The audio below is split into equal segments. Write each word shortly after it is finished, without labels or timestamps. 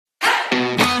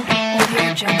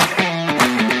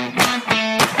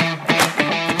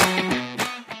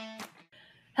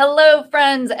Hello,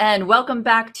 friends, and welcome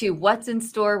back to What's in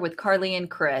Store with Carly and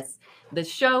Chris, the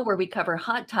show where we cover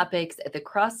hot topics at the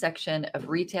cross-section of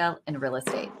retail and real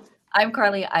estate. I'm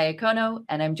Carly Iacono,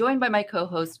 and I'm joined by my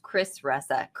co-host, Chris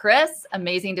Ressa. Chris,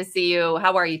 amazing to see you.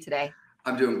 How are you today?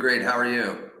 I'm doing great. How are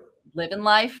you? Living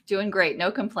life, doing great.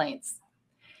 No complaints.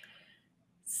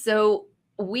 So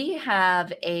we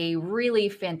have a really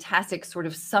fantastic sort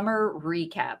of summer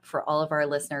recap for all of our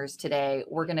listeners today.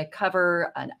 We're going to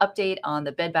cover an update on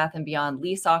the Bed Bath & Beyond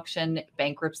lease auction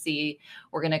bankruptcy.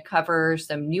 We're going to cover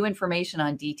some new information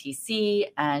on DTC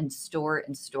and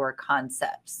store-in-store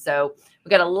concepts. So we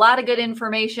got a lot of good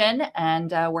information, and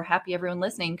we're happy everyone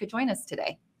listening could join us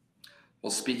today.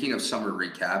 Well, speaking of summer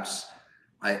recaps,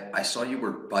 I saw you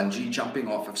were bungee jumping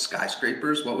off of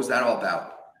skyscrapers. What was that all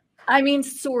about? I mean,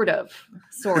 sort of,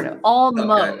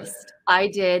 almost. Okay. I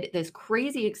did this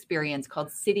crazy experience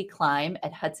called City Climb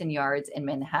at Hudson Yards in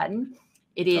Manhattan.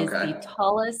 It is the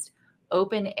tallest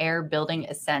open air building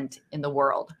ascent in the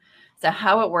world. So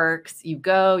how it works, you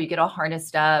go, you get all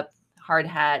harnessed up, hard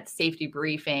hat, safety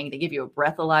briefing. They give you a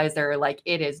breathalyzer. Like,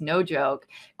 it is no joke,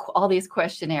 all these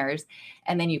questionnaires.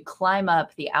 And then you climb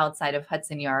up the outside of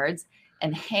Hudson Yards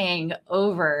and hang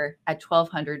over at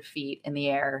 1,200 feet in the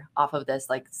air off of this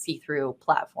like see-through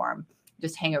platform.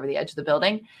 Just hang over the edge of the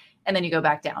building, and then you go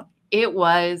back down. It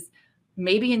was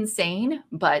maybe insane,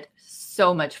 but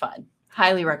so much fun.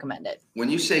 Highly recommend it. When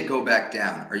you say go back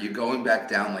down, are you going back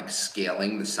down like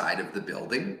scaling the side of the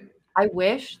building? I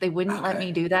wish they wouldn't let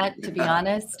me do that, to be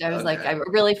honest. I was like, I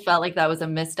really felt like that was a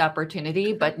missed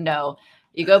opportunity, but no.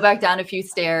 You go back down a few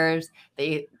stairs.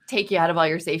 They take you out of all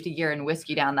your safety gear and whisk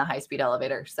you down the high-speed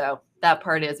elevator. So that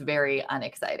part is very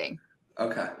unexciting.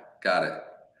 Okay, got it.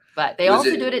 But they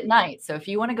also do it at night. So if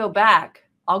you want to go back,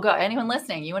 I'll go. Anyone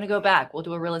listening, you want to go back, we'll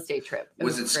do a real estate trip.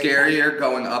 Was it scarier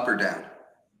going up or down?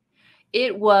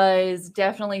 It was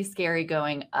definitely scary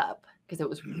going up because it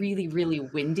was really, really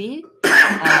windy.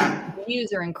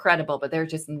 Views are incredible, but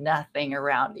there's just nothing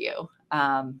around you.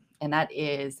 And that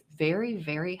is very,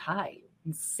 very high.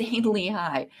 Insanely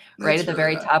high, right at the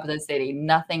very top of the city.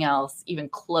 Nothing else even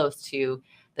close to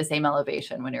the same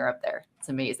elevation when you're up there. It's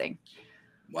amazing.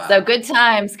 Wow. So good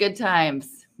times.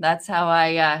 That's how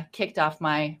I kicked off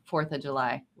my 4th of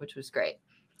July, which was great.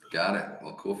 Got it.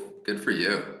 Well, cool. Good for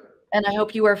you. And I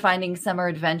hope you are finding summer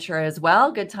adventure as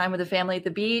well. Good time with the family at the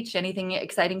beach. Anything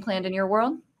exciting planned in your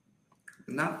world?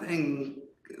 Nothing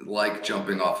like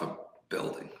jumping off a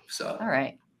building. So. All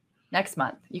right. Next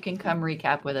month. You can come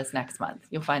recap with us next month.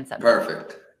 You'll find something.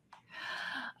 Perfect.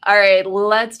 All right,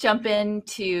 let's jump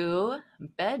into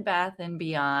Bed Bath &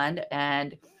 Beyond,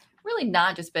 and really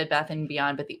not just Bed Bath &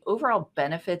 Beyond, but the overall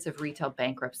benefits of retail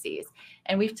bankruptcies.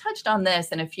 And we've touched on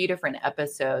this in a few different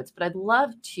episodes, but I'd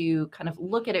love to kind of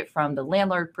look at it from the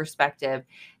landlord perspective,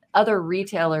 other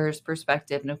retailers'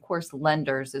 perspective, and of course,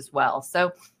 lenders as well.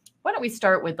 So why don't we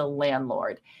start with the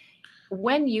landlord?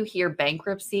 When you hear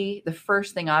bankruptcy, the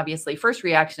first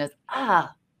reaction is,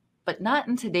 but not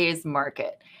in today's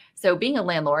market. So being a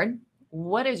landlord,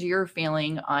 what is your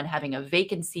feeling on having a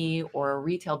vacancy or a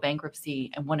retail bankruptcy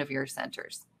in one of your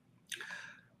centers?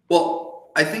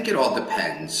 Well, I think it all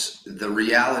depends. The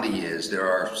reality is there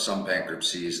are some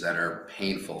bankruptcies that are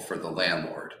painful for the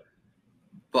landlord,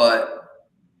 but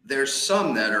there's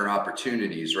some that are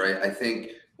opportunities, right? I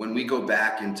think when we go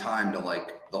back in time to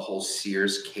like the whole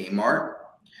Sears Kmart,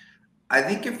 I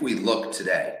think if we look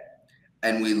today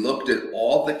and we looked at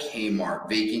all the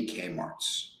vacant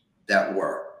Kmarts that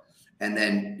were, and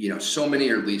then, so many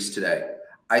are leased today,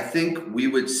 I think we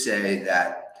would say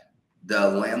that the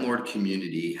landlord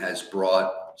community has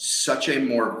brought such a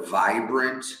more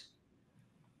vibrant,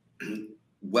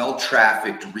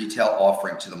 well-trafficked retail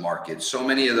offering to the market. So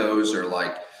many of those are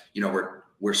like,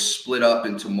 we're split up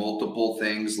into multiple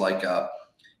things like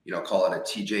call it a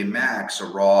TJ Maxx, a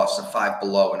Ross, a Five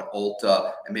Below, an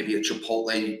Ulta, and maybe a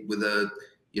Chipotle with a,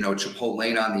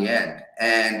 Chipotlane on the end.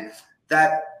 And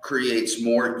that creates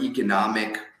more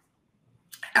economic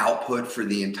output for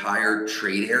the entire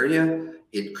trade area.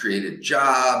 It created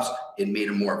jobs. It made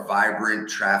a more vibrant,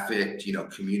 trafficked,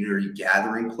 community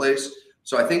gathering place.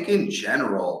 So I think in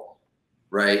general,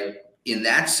 right, in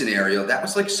that scenario, that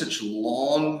was like such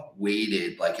long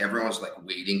waited, like everyone was like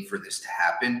waiting for this to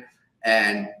happen.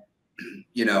 And,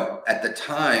 at the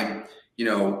time,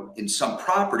 in some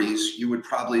properties, you would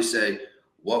probably say,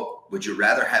 what would you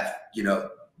rather have,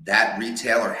 that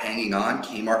retailer hanging on,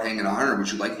 Kmart hanging on, or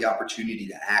would you like the opportunity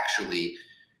to actually,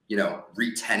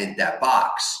 re-tenant that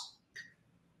box?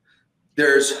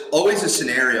 There's always a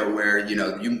scenario where,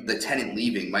 the tenant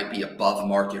leaving might be above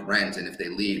market rent. And if they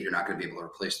leave, you're not going to be able to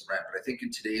replace the rent. But I think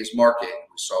in today's market,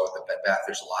 we saw with the Bed Bath,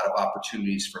 there's a lot of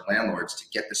opportunities for landlords to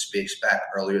get the space back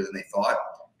earlier than they thought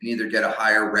and either get a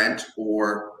higher rent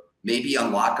or maybe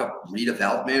unlock a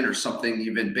redevelopment or something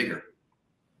even bigger.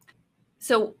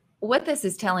 So what this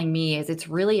is telling me is it's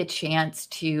really a chance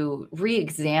to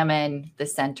re-examine the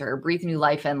center, breathe new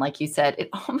life in. Like you said, it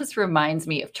almost reminds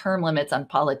me of term limits on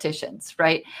politicians,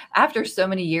 right? After so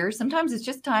many years, sometimes it's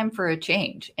just time for a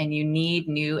change and you need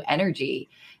new energy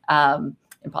in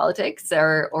politics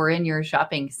or in your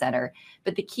shopping center.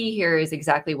 But the key here is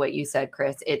exactly what you said,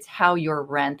 Chris. It's how your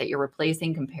rent that you're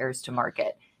replacing compares to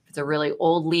market. If it's a really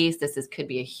old lease, could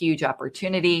be a huge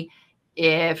opportunity.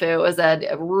 If it was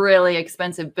a really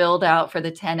expensive build out for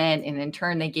the tenant and in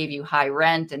turn they gave you high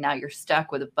rent and now you're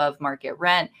stuck with above market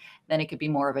rent, then it could be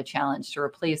more of a challenge to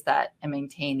replace that and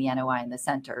maintain the NOI in the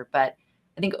center. But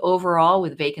I think overall,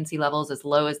 with vacancy levels as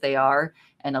low as they are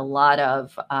and a lot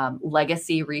of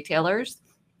legacy retailers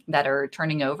that are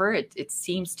turning over, it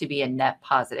seems to be a net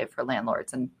positive for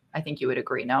landlords. And I think you would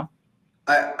agree, no?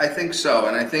 I think so.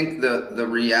 And I think the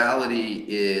reality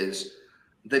is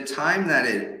the time that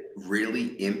it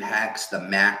really impacts the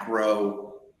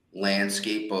macro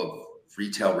landscape of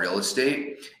retail real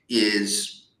estate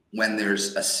is when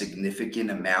there's a significant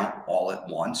amount all at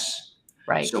once.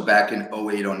 Right. So back in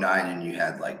 08, 09, and you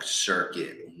had like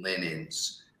Circuit,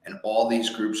 Linens, and all these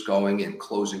groups going and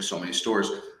closing so many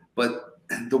stores. But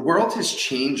the world has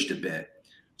changed a bit.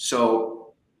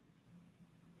 So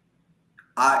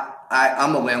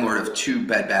I'm a landlord of 2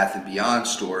 Bed Bath & Beyond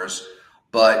stores,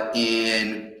 but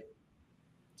in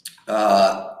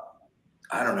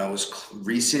I don't know, as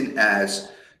recent as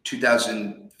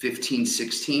 2015,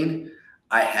 16,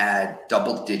 I had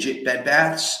double-digit Bed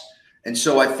Baths. And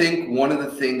so I think one of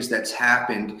the things that's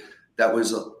happened that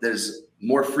is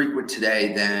more frequent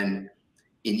today than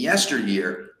in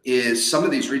yesteryear is some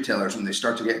of these retailers, when they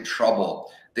start to get in trouble,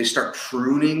 they start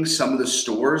pruning some of the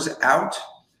stores out.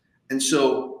 And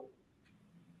so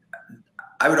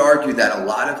I would argue that a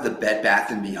lot of the Bed Bath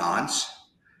 & Beyonds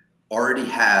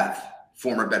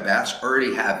former Bed Baths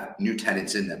already have new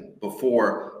tenants in them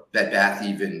before Bed Bath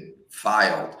even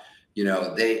filed.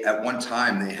 They at one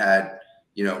time they had,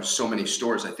 so many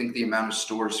stores. I think the amount of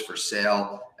stores for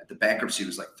sale at the bankruptcy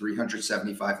was like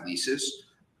 375 leases.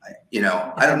 I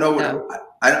don't know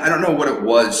I don't know what it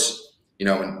was,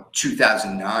 in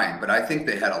 2009, but I think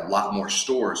they had a lot more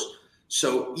stores.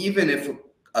 So even if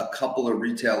a couple of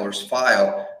retailers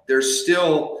file,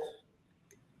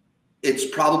 it's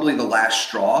probably the last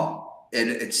straw, and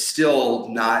it's still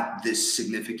not this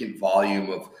significant volume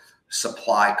of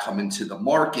supply coming to the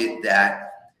market that,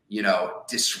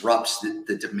 disrupts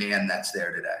the demand that's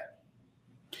there today.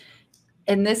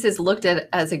 And this is looked at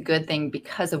as a good thing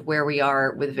because of where we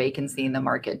are with vacancy in the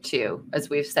market too. As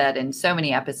we've said in so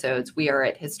many episodes, we are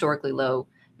at historically low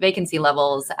vacancy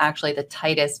levels, actually the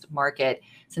tightest market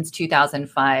since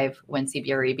 2005 when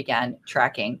CBRE began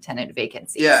tracking tenant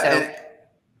vacancy. Yeah.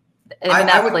 So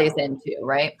that plays into,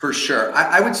 right? For sure.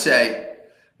 I would say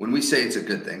when we say it's a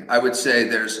good thing, I would say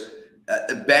there's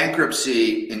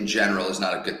bankruptcy in general is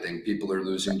not a good thing. People are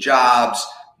losing jobs.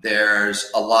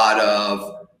 There's a lot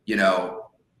of,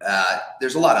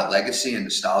 there's a lot of legacy and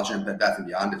nostalgia in Bed Bath &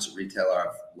 Beyond. It's a retailer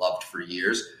I've loved for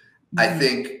years. Mm-hmm.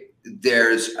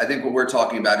 I think what we're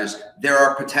talking about is there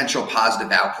are potential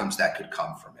positive outcomes that could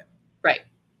come from it. Right.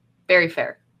 Very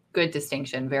fair. Good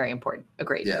distinction. Very important.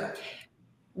 Agreed. Yeah.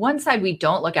 One side we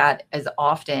don't look at as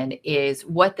often is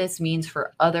what this means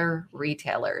for other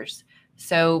retailers.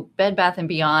 So Bed Bath &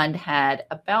 Beyond had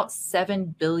about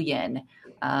 7 billion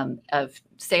of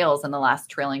sales in the last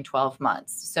trailing 12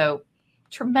 months. So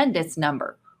tremendous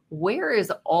number. Where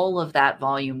is all of that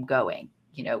volume going?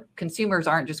 Consumers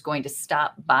aren't just going to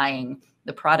stop buying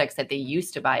the products that they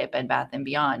used to buy at Bed Bath &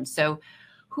 Beyond. So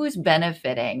who's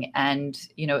benefiting? And,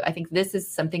 I think this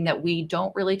is something that we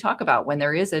don't really talk about. When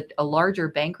there is a larger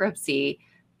bankruptcy,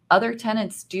 other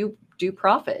tenants do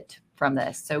profit from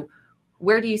this. So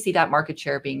where do you see that market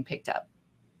share being picked up?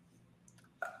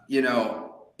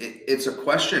 It's a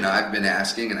question I've been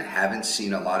asking and I haven't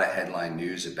seen a lot of headline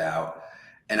news about.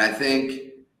 And I think,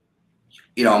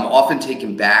 I'm often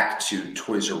taken back to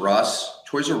Toys R Us.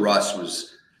 Toys R Us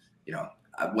was,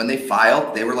 when they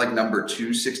filed, they were like number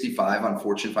 265 on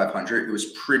Fortune 500. It was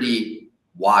pretty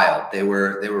wild. They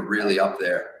were really up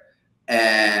there.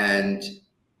 And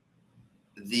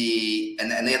they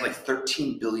had like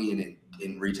 13 billion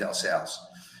in retail sales.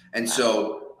 And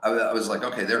so I was like,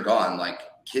 okay, they're gone. Like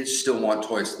kids still want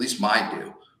toys. At least mine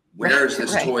do. Where's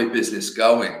this toy business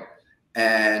going?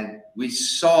 And we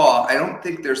saw, I don't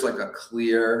think there's like a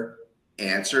clear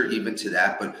answer even to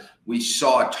that, but we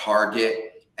saw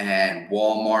Target and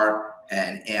Walmart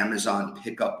and Amazon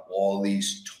pick up all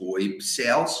these toy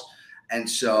sales. And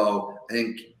so I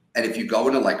think, and if you go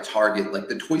into like Target, like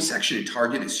the toy section in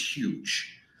Target is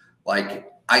huge. Like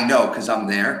I know because I'm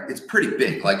there, it's pretty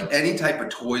big. Like any type of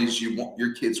toys you want,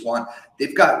 your kids want,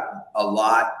 they've got a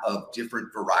lot of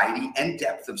different variety and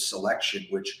depth of selection,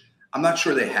 which I'm not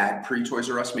sure they had pre-Toys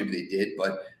R Us. Maybe they did,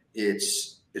 but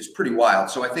it's pretty wild.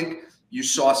 So I think you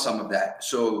saw some of that.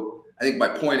 So I think my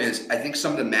point is, I think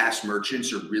some of the mass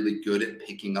merchants are really good at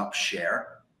picking up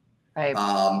share, Right.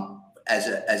 As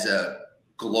a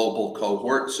global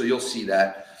cohort. So you'll see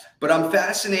that. But I'm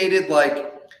fascinated,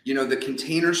 like, you know, the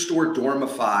Container Store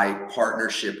Dormify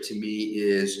partnership to me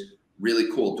is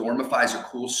really cool. Dormify is a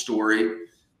cool story.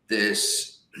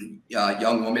 This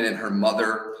young woman and her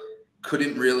mother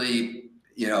couldn't really,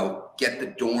 you know, get the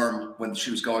dorm when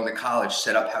she was going to college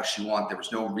set up how she wanted. There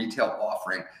was no retail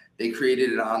offering. They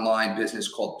created an online business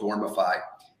called Dormify,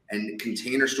 and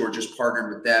Container Store just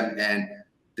partnered with them. And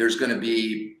there's going to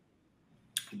be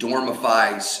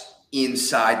Dormifys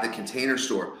inside the Container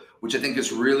Store, which I think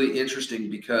is really interesting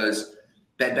because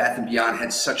Bed Bath & Beyond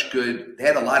had they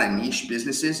had a lot of niche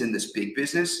businesses in this big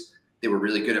business. They were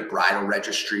really good at bridal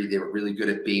registry. They were really good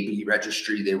at baby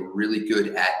registry. They were really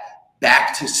good at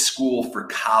back to school for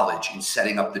college and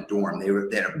setting up the dorm. They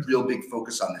had a real big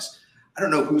focus on this. I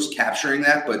don't know who's capturing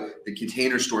that, but the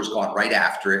Container Store's gone right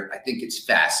after it. I think it's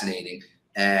fascinating,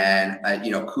 and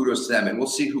you know, kudos to them. And we'll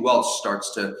see who else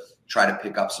starts to try to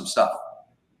pick up some stuff.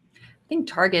 I think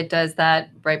Target does that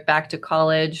right back to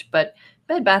college, but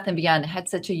Bed Bath & Beyond had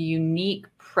such a unique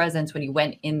presence when you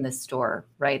went in the store,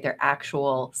 right? Their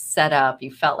actual setup,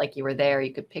 you felt like you were there,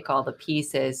 you could pick all the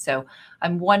pieces. So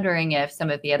I'm wondering if some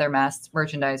of the other mass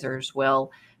merchandisers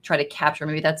will try to capture,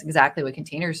 maybe that's exactly what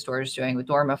Container Store is doing with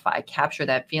Dormify, capture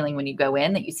that feeling when you go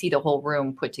in that you see the whole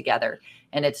room put together.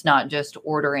 And it's not just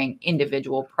ordering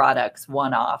individual products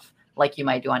one-off like you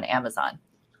might do on Amazon.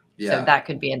 Yeah. So that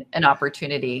could be an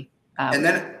opportunity. And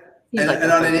then, and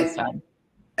then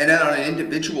on an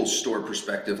individual store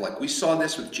perspective, like we saw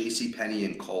this with JCPenney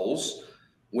and Kohl's,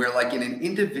 where like in an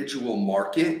individual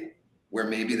market where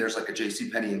maybe there's like a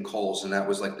JCPenney and Kohl's, and that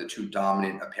was like the two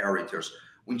dominant apparel retailers.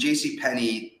 When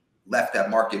JCPenney left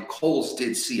that market, Kohl's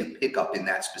did see a pickup in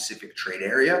that specific trade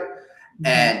area. Mm-hmm.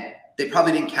 And they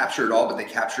probably didn't capture it all, but they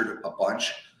captured a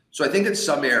bunch. So I think in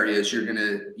some areas you're going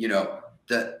to, you know,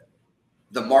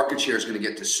 the market share is going to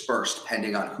get dispersed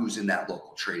depending on who's in that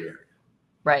local trade area.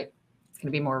 Right. It's going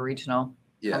to be more regional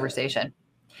conversation.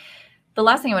 The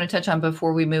last thing I want to touch on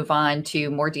before we move on to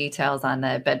more details on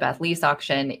the Bed Bath lease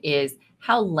auction is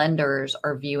how lenders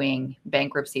are viewing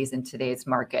bankruptcies in today's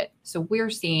market. So we're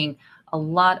seeing a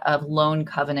lot of loan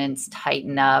covenants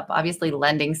tighten up. Obviously,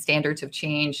 lending standards have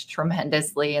changed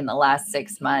tremendously in the last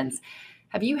 6 months.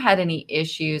 Have you had any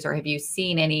issues, or have you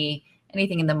seen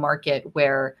anything in the market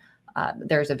where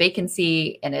there's a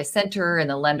vacancy in a center and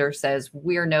the lender says,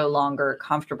 we're no longer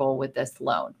comfortable with this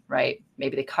loan, right?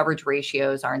 Maybe the coverage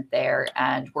ratios aren't there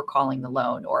and we're calling the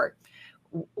loan? Or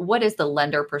what is the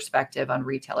lender perspective on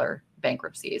retailer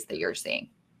bankruptcies that you're seeing?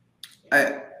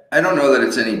 I don't know that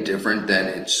it's any different than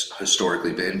it's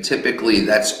historically been. Typically,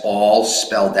 that's all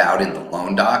spelled out in the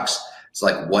loan docs. It's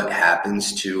like what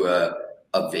happens to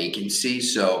a vacancy.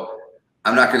 So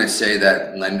I'm not going to say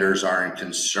that lenders aren't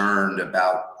concerned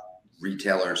about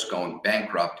retailers going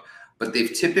bankrupt, but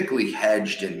they've typically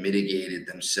hedged and mitigated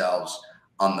themselves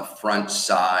on the front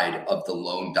side of the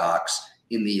loan docs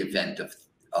in the event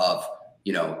of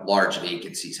you know, large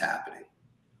vacancies happening.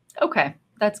 Okay,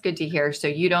 that's good to hear. So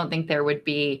you don't think there would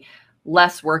be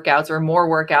less workouts or more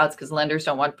workouts because lenders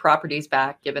don't want properties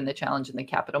back given the challenge in the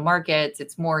capital markets?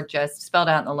 It's more just spelled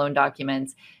out in the loan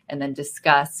documents and then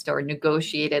discussed or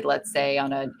negotiated, let's say,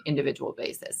 on an individual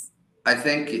basis. I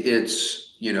think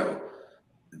it's, you know,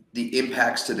 the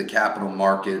impacts to the capital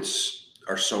markets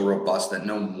are so robust that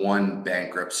no one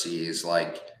bankruptcy is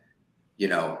like, you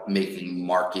know, making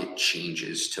market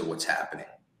changes to what's happening.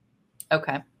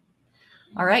 Okay.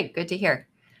 All right. Good to hear.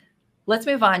 Let's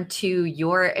move on to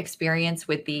your experience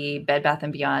with the Bed Bath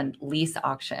 & Beyond lease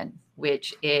auction,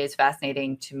 which is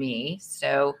fascinating to me.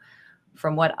 So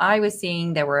from what I was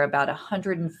seeing, there were about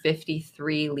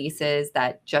 153 leases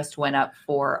that just went up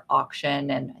for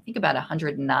auction, and I think about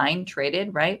 109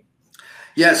 traded, right?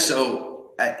 Yeah.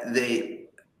 So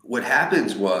what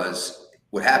happened was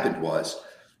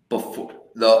before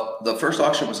the first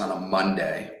auction was on a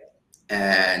Monday,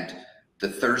 and the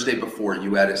Thursday before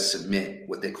you had to submit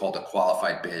what they called a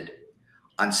qualified bid.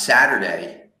 On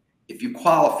Saturday, if you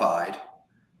qualified,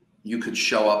 you could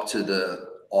show up to the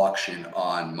auction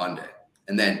on Monday,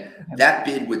 and then that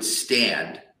bid would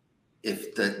stand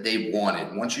if they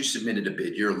wanted. Once you submitted a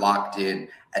bid, you're locked in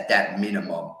at that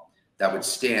minimum that would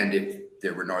stand if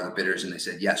there were no other bidders and they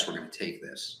said, yes, we're going to take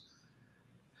this.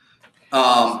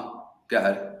 Go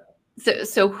ahead.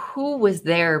 So who was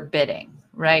there bidding,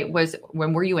 right?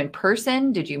 Were you in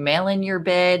person? Did you mail in your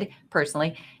bid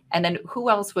personally? And then who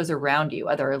else was around you?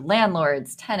 Other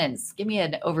landlords, tenants? Give me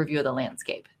an overview of the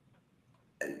landscape.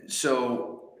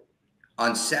 So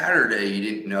on Saturday, you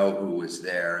didn't know who was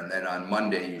there. And then on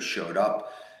Monday, you showed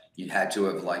up. You had to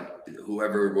have, like,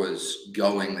 whoever was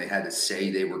going, they had to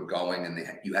say they were going, and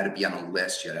you had to be on a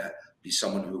list. You had to be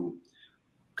someone who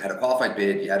had a qualified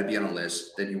bid. You had to be on a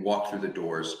list. Then you walk through the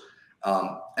doors.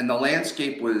 And the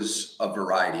landscape was a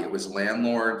variety. It was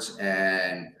landlords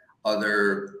and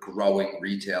other growing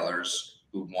retailers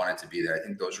who wanted to be there. I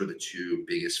think those were the two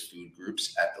biggest food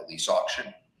groups at the lease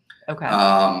auction. Okay.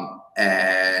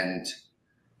 And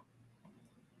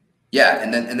yeah,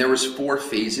 and there was 4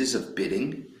 phases of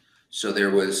bidding. So there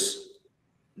was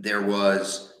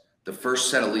the first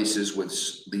set of leases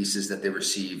was leases that they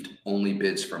received only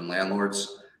bids from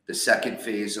landlords. The second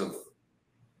phase of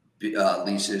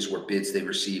leases were bids they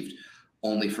received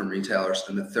only from retailers.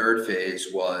 And the third phase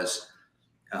was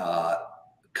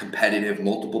competitive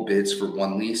multiple bids for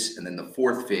one lease. And then the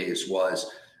fourth phase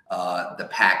was the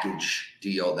package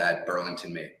deal that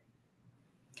Burlington made.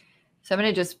 So I'm going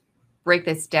to just break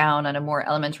this down on a more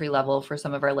elementary level for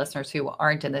some of our listeners who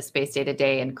aren't in this space day to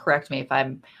day, and correct me if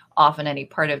I'm off in any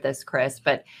part of this, Chris,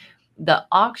 but the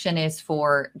auction is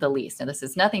for the lease. Now, this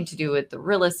has nothing to do with the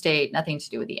real estate, nothing to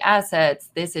do with the assets.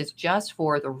 This is just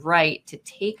for the right to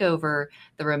take over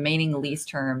the remaining lease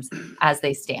terms as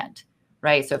they stand,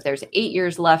 right? So if there's 8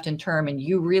 years left in term and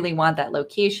you really want that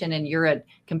location and you're a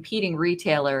competing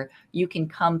retailer, you can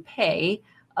come pay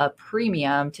a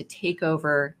premium to take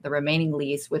over the remaining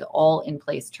lease with all in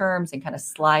place terms and kind of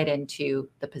slide into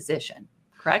the position,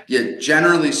 correct? Yeah,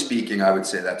 generally speaking, I would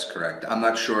say that's correct. I'm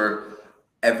not sure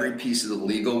every piece of the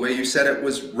legal way you said it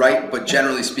was right, but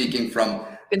generally speaking, from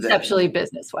conceptually,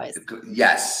 business wise.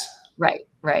 Yes.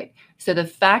 Right. So the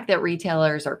fact that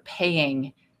retailers are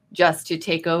paying just to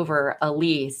take over a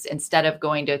lease instead of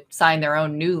going to sign their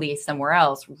own new lease somewhere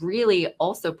else really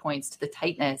also points to the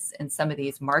tightness in some of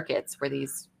these markets where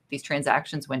these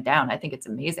transactions went down. I think it's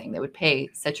amazing they would pay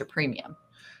such a premium.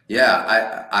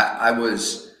 Yeah, I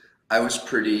was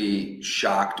pretty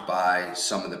shocked by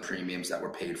some of the premiums that were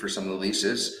paid for some of the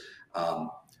leases.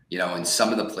 In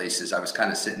some of the places I was kind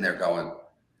of sitting there going,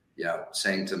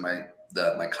 saying to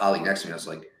my colleague next to me, I was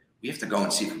like, we have to go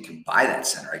and see if we can buy that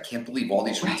center. I can't believe all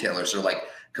these retailers are like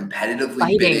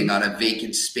competitively bidding on a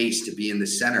vacant space to be in the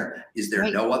center. Is there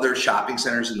no other shopping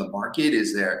centers in the market?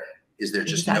 Is there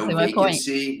just no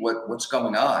vacancy? What's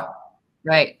going on?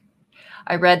 Right.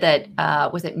 I read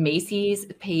that was it Macy's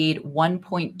paid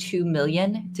 $1.2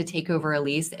 million to take over a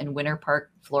lease in Winter Park,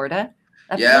 Florida.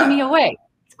 That blew me away.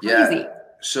 It's crazy. Yeah.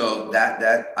 So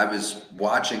that I was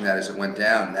watching that as it went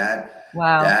down.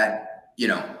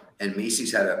 And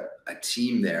Macy's had a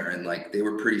team there, and like they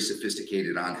were pretty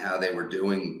sophisticated on how they were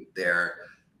doing their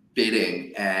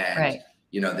bidding, and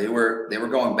they were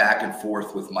going back and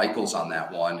forth with Michaels on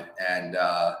that one, and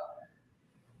it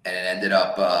ended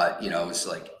up it was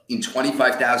like in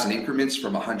 25,000 increments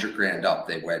from $100,000 up.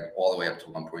 They went all the way up to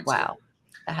 1.2. Wow,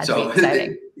 that had to be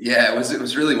exciting. Yeah, it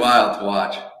was really wild to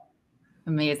watch.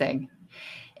 Amazing.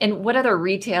 And what other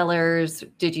retailers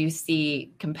did you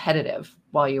see competitive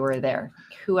while you were there?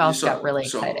 Who else got really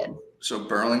excited? So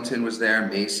Burlington was there,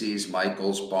 Macy's,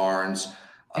 Michaels, Barnes,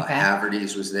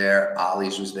 Haverty's was there,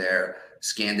 Ollie's was there,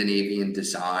 Scandinavian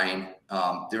Design.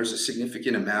 There was a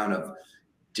significant amount of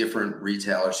different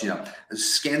retailers.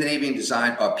 Scandinavian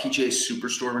Design, PJ's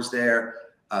Superstore was there,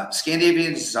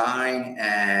 Scandinavian Design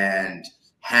and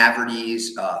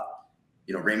Haverty's.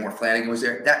 Raymore Flanagan was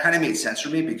there. That kind of made sense for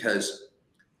me because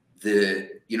the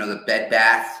Bed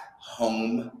Bath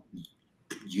home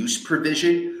use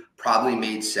provision probably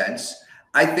made sense.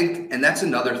 I think, and that's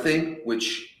another thing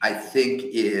which I think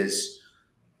is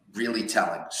really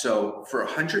telling. So for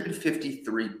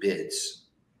 153 bids,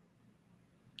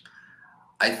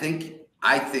 I think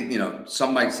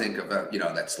some might think of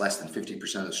that's less than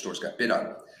 50% of the stores got bid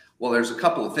on. Well, there's a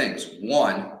couple of things.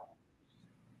 One,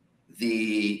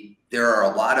 there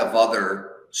are a lot of other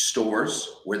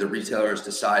stores where the retailer has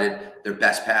decided their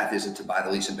best path isn't to buy the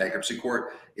lease in bankruptcy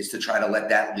court, is to try to let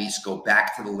that lease go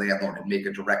back to the landlord and make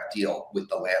a direct deal with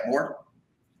the landlord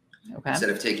instead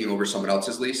of taking over someone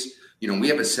else's lease. We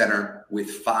have a center with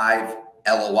 5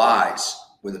 LOIs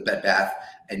with a Bed Bath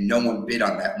and no one bid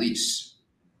on that lease.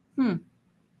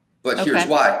 But here's Okay.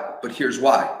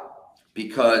 why.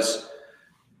 Because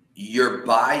you're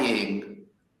buying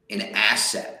an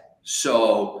asset.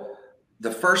 So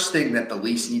the first thing that the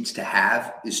lease needs to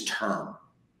have is term.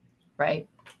 Right.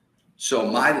 So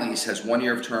my lease has 1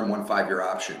 year of term, 1 5-year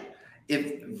option.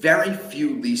 If very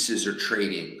few leases are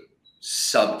trading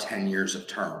sub 10 years of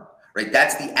term, right?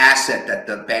 That's the asset that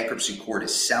the bankruptcy court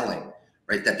is selling,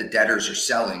 right? That the debtors are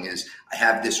selling is I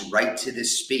have this right to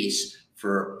this space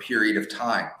for a period of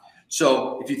time.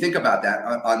 So if you think about that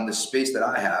on the space that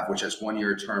I have, which has 1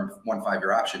 year term, 1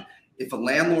 5-year option, if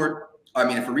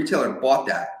a retailer bought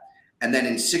that and then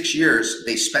in 6 years,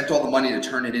 they spent all the money to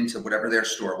turn it into whatever their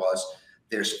store was,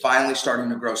 they're finally starting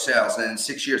to grow sales. And in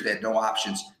 6 years, they had no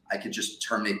options. I could just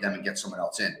terminate them and get someone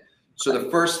else in. So the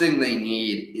first thing they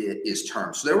need is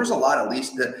term. So there was a lot of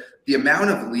the amount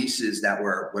of leases that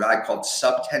were what I called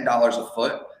sub $10 a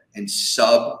foot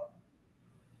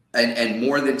and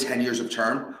more than 10 years of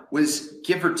term was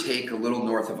give or take a little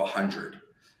north of 100.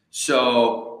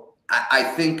 So I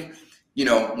think,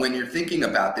 when you're thinking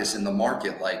about this in the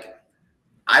market, like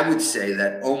I would say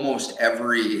that almost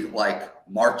every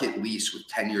market lease with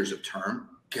 10 years of term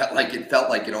it felt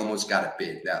like it almost got a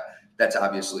bid. Now that's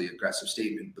obviously an aggressive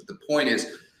statement, but the point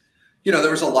is, there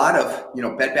was a lot of,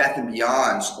 Bed Bath &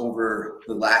 Beyonds over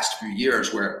the last few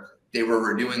years where they were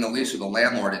renewing a lease with a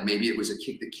landlord and maybe it was a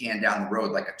kick the can down the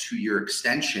road, like a 2-year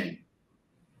extension.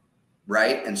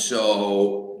 Right. And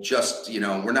so just,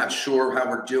 we're not sure how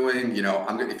we're doing,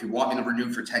 if you want me to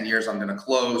renew for 10 years, I'm going to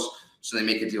close. So they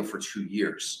make a deal for 2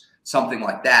 years, something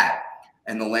like that.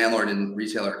 And the landlord and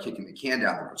retailer are kicking the can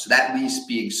down the road. So that lease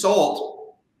being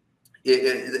sold,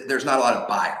 there's not a lot of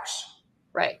buyers.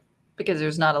 Right. Because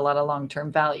there's not a lot of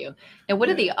long-term value. And what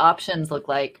do the options look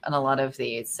like on a lot of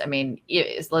these? I mean,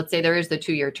 let's say there is the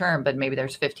 2-year term, but maybe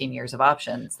there's 15 years of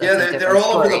options. That's they're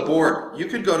all over the board. You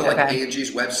could go to Okay.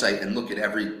 A&G's website and look at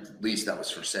every lease that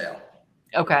was for sale.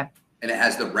 Okay. And it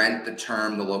has the rent, the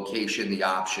term, the location, the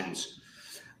options.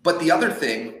 But the other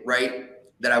thing, right,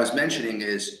 that I was mentioning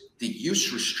is the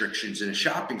use restrictions in a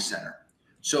shopping center.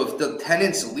 So if the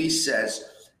tenant's lease says,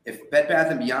 if Bed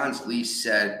Bath & Beyond's lease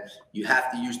said you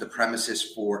have to use the premises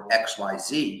for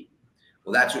XYZ,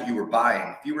 well, that's what you were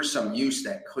buying. If you were some use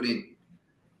that couldn't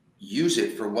use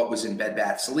it for what was in Bed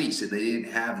Bath's lease and they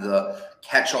didn't have the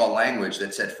catch-all language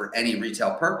that said for any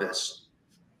retail purpose,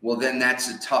 well, then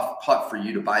that's a tough putt for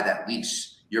you to buy that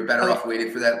lease. You're better off waiting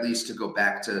for that lease to go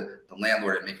back to the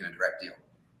landlord and making a direct deal.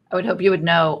 I would hope you would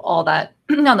know all that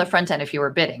on the front end if you were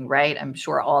bidding, right? I'm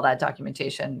sure all that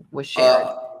documentation was shared.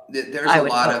 There's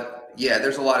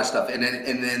a lot of stuff. And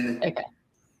then, okay.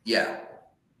 Yeah.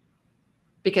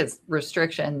 Because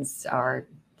restrictions are,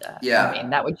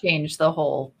 that would change the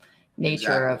whole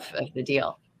nature of the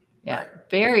deal. Yeah. Right.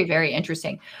 Very, very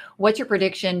interesting. What's your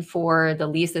prediction for the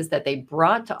leases that they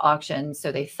brought to auction?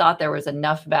 So they thought there was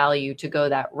enough value to go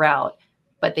that route,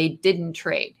 but they didn't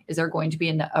trade. Is there going to be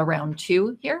a round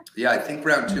 2 here? Yeah, I think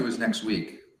round 2 is next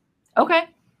week. Okay.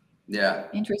 Yeah.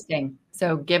 Interesting.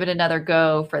 So give it another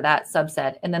go for that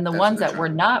subset. And then the ones that were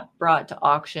not brought to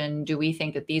auction, do we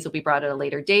think that these will be brought at a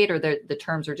later date or the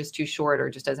terms are just too short or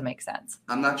just doesn't make sense?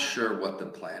 I'm not sure what the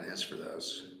plan is for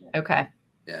those. Okay.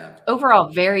 Yeah. Overall,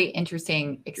 very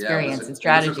interesting experience and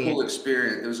strategy. It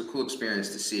was a cool experience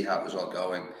to see how it was all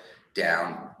going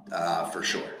down for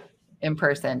sure. In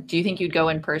person. Do you think you'd go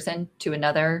in person to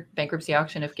another bankruptcy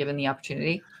auction if given the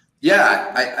opportunity?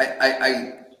 Yeah,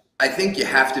 I think you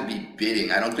have to be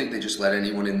bidding. I don't think they just let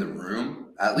anyone in the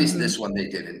room. At least this one they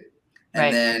didn't.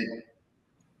 And then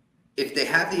if they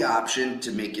have the option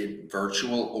to make it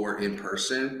virtual or in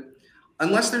person,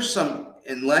 unless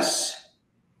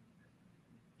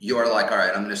you're like, all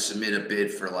right, I'm going to submit a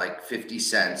bid for like 50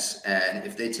 cents. And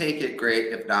if they take it,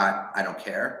 great. If not, I don't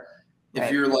care. Right.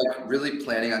 If you're like really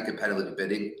planning on competitive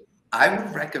bidding, I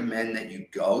would recommend that you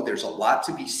go. There's a lot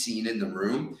to be seen in the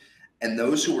room. And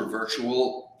those who were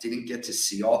virtual didn't get to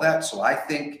see all that. So I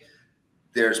think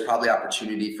there's probably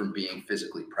opportunity from being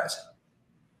physically present.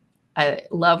 I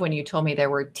love when you told me there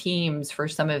were teams for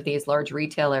some of these large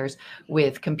retailers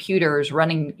with computers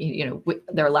running, with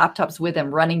their laptops with them,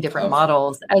 running different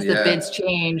models as the bids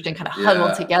changed and kind of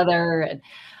huddled together. And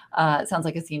it sounds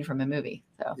like a scene from a movie.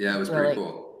 So yeah, it was pretty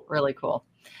cool. Really cool.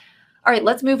 All right,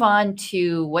 let's move on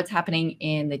to what's happening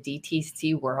in the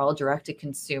DTC world, direct to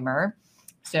consumer.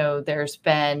 So there's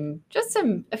been just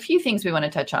a few things we want to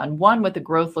touch on. One, what the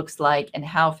growth looks like and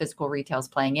how physical retail is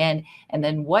playing in, and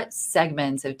then what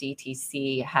segments of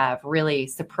DTC have really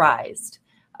surprised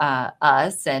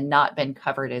us and not been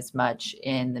covered as much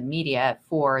in the media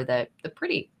for the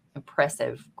pretty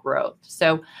impressive growth.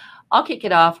 So I'll kick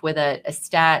it off with a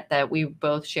stat that we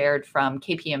both shared from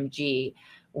KPMG,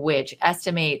 which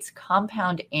estimates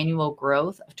compound annual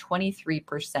growth of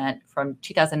 23% from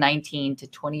 2019 to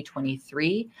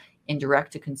 2023 in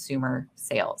direct-to-consumer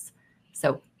sales.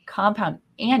 So compound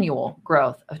annual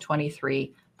growth of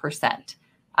 23%.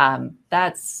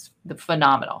 That's the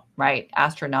phenomenal, right?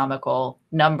 Astronomical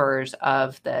numbers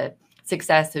of the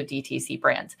success of DTC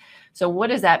brands. So what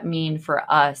does that mean for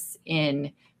us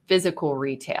in physical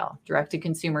retail?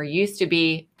 Direct-to-consumer used to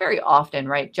be very often,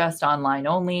 right, just online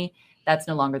only. That's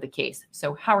no longer the case.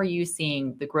 So how are you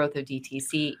seeing the growth of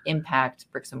DTC impact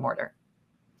bricks and mortar?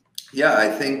 Yeah, I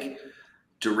think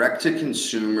direct to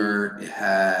consumer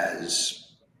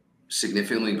has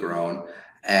significantly grown.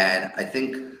 And I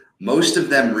think most of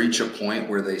them reach a point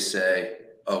where they say,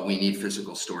 oh, we need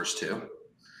physical stores too.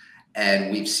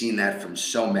 And we've seen that from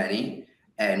so many,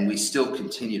 and we still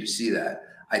continue to see that.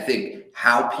 I think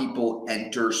how people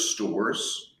enter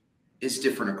stores is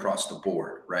different across the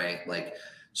board, right? Like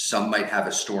some might have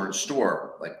a store in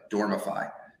store, like Dormify.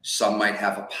 Some might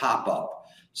have a pop-up.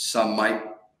 Some might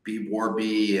be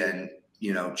Warby and,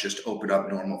 just open up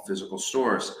normal physical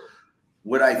stores.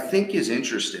 What I think is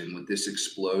interesting with this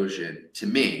explosion to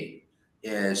me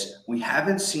is we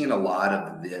haven't seen a lot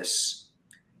of this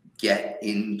get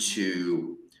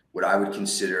into what I would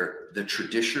consider the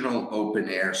traditional open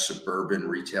air suburban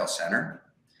retail center,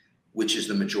 which is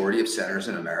the majority of centers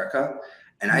in America.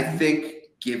 And I think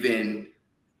given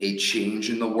a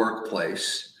change in the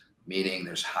workplace, meaning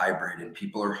there's hybrid and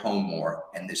people are home more,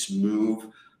 and this move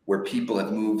where people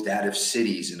have moved out of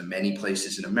cities into many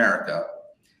places in America,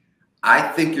 I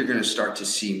think you're going to start to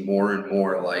see more and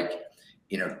more like,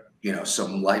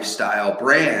 some lifestyle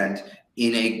brand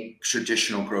in a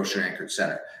traditional grocery anchored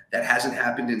center. That hasn't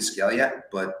happened in scale yet,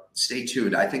 but stay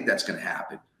tuned. I think that's going to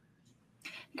happen.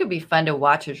 It could be fun to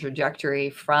watch a trajectory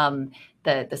from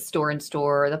the store in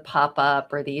store, the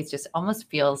pop-up, or these just almost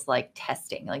feels like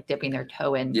testing, like dipping their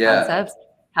toe in concepts.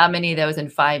 How many of those in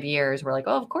 5 years were like,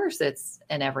 oh, of course it's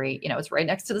in every, it's right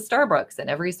next to the Starbucks in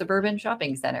every suburban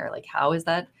shopping center. Like, how is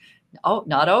that? Oh,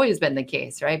 not always been the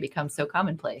case, right? Becomes so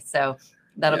commonplace. So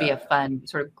that'll be a fun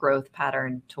sort of growth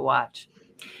pattern to watch.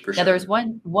 For now, sure. there's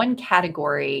one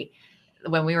category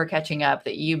when we were catching up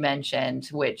that you mentioned,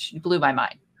 which blew my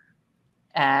mind.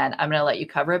 And I'm going to let you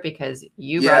cover it because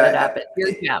you brought it up.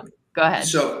 Go ahead.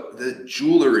 So the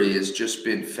jewelry has just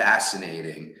been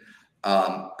fascinating.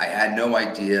 I had no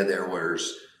idea there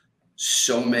was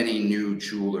so many new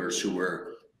jewelers who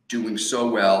were doing so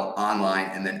well online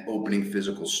and then opening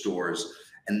physical stores.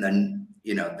 And then,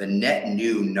 the net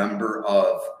new number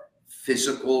of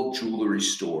physical jewelry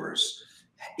stores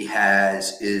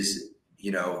is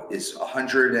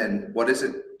 100 and what is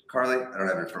it, Carly? I don't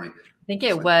have it for me. I think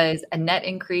it was a net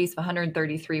increase of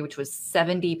 133, which was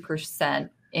 70%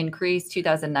 increase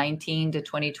 2019 to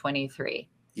 2023.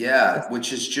 Yeah,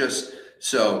 which is just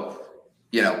so,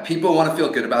 people want to feel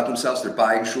good about themselves. They're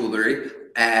buying jewelry.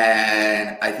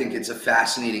 And I think it's a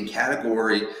fascinating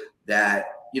category that,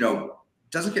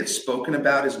 doesn't get spoken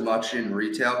about as much in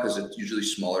retail because it's usually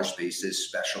smaller spaces,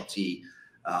 specialty.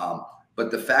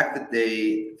 But the fact that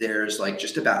there's like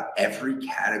just about every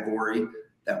category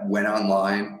that went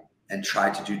online and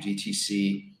tried to do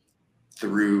DTC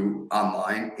through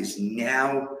online is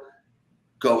now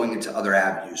going into other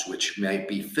avenues, which might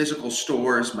be physical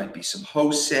stores, might be some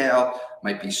wholesale,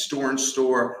 might be store in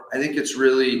store. I think it's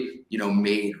really,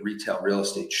 made retail real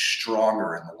estate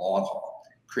stronger in the long haul,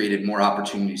 created more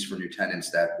opportunities for new tenants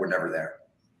that were never there.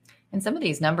 And some of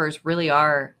these numbers really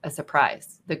are a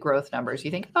surprise, the growth numbers.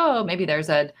 You think, oh, maybe there's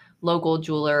a local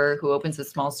jeweler who opens a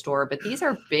small store, but these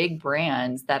are big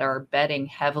brands that are betting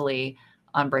heavily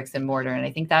on bricks and mortar. And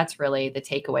I think that's really the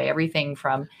takeaway. Everything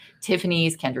from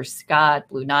Tiffany's, Kendra Scott,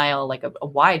 Blue Nile, like a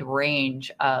wide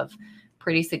range of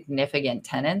pretty significant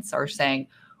tenants are saying,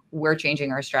 we're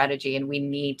changing our strategy and we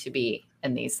need to be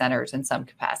in these centers in some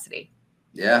capacity.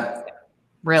 Yeah.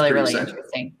 Really, really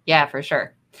interesting. Yeah, for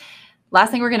sure.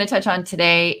 Last thing we're going to touch on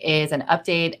today is an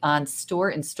update on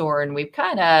store in store. And we've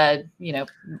kind of,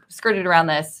 skirted around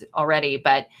this already,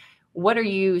 but what are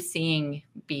you seeing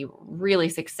be really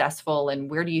successful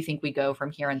and where do you think we go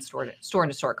from here in store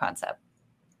to store concept?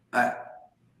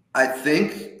 I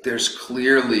think there's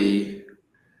clearly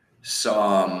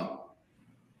some,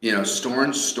 store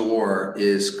in store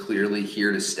is clearly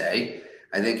here to stay.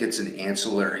 I think it's an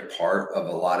ancillary part of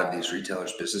a lot of these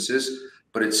retailers' businesses,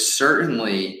 but it's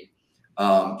certainly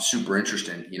super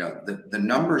interesting. The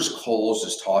numbers Kohl's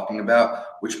is talking about,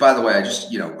 which by the way, I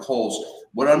just, Kohl's,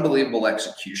 what unbelievable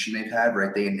execution they've had,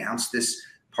 right? They announced this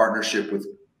partnership with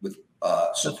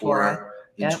Sephora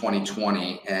in Yep.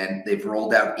 2020, and they've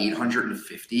rolled out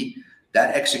 850.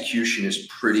 That execution is So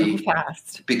pretty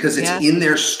fast. because it's Yeah. in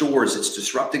their stores, it's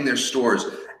disrupting their stores,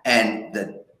 and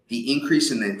the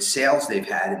increase in the sales they've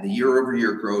had and the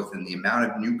year-over-year growth and the amount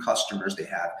of new customers they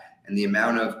have and the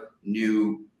amount of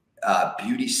new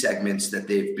beauty segments that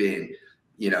they've been,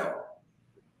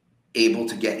 able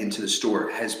to get into the store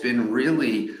has been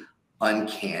really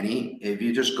uncanny. If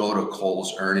you just go to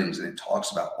Kohl's earnings and it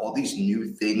talks about all these new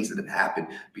things that have happened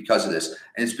because of this,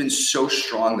 and it's been so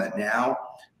strong that now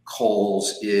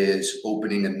Kohl's is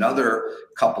opening another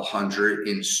couple hundred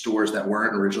in stores that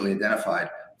weren't originally identified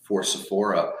for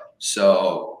Sephora.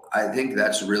 So I think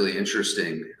that's really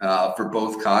interesting for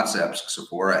both concepts,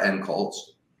 Sephora and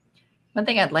Kohl's. One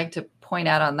thing I'd like to point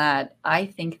out on that, I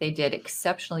think they did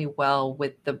exceptionally well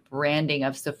with the branding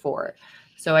of Sephora.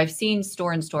 So I've seen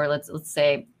store in store, let's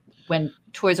say when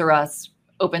Toys R Us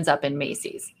opens up in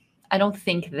Macy's. I don't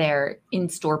think their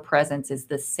in-store presence is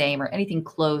the same or anything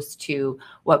close to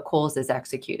what Kohl's has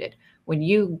executed. When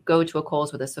you go to a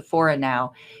Kohl's with a Sephora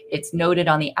now, it's noted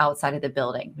on the outside of the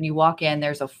building. When you walk in,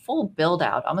 there's a full build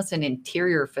out, almost an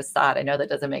interior facade. I know that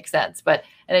doesn't make sense, but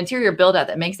an interior build out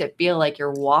that makes it feel like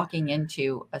you're walking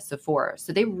into a Sephora.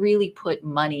 So they really put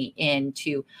money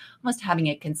into almost having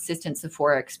a consistent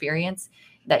Sephora experience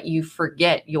that you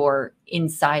forget you're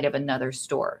inside of another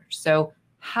store. So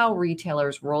how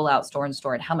retailers roll out store in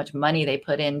store and how much money they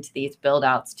put into these build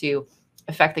outs to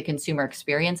affect the consumer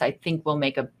experience, I think will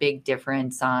make a big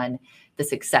difference on the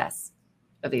success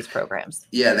of these programs.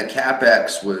 Yeah, the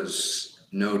CapEx was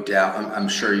no doubt. I'm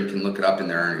sure you can look it up in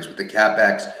their earnings, but the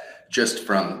CapEx just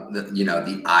from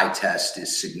the eye test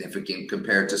is significant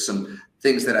compared to some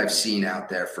things that I've seen out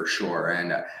there for sure.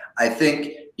 And I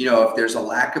think, if there's a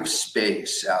lack of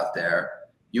space out there,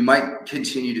 you might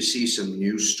continue to see some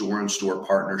new store-in-store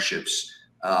partnerships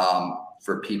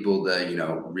for people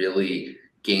to, really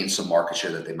gain some market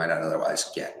share that they might not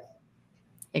otherwise get.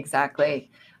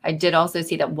 Exactly. I did also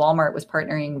see that Walmart was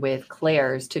partnering with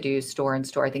Claire's to do store in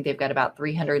store. I think they've got about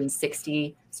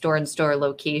 360 store in store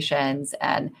locations.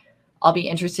 And I'll be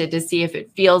interested to see if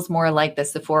it feels more like the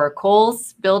Sephora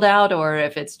Kohl's build out or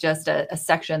if it's just a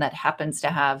section that happens to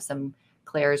have some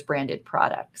Claire's branded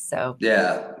products. So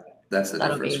yeah, that's the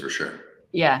that'll difference be, for sure.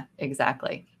 yeah,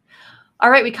 exactly. All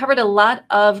right, we covered a lot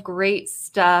of great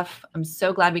stuff. I'm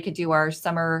so glad we could do our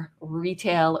summer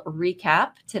retail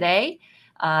recap today.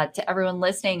 To everyone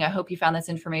listening, I hope you found this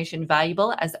information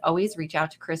valuable. As always, reach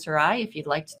out to Chris or I if you'd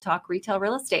like to talk retail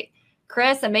real estate.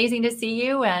 Chris, amazing to see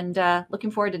you and looking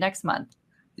forward to next month.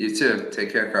 You too.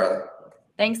 Take care, Carly.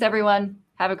 Thanks, everyone.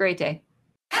 Have a great day.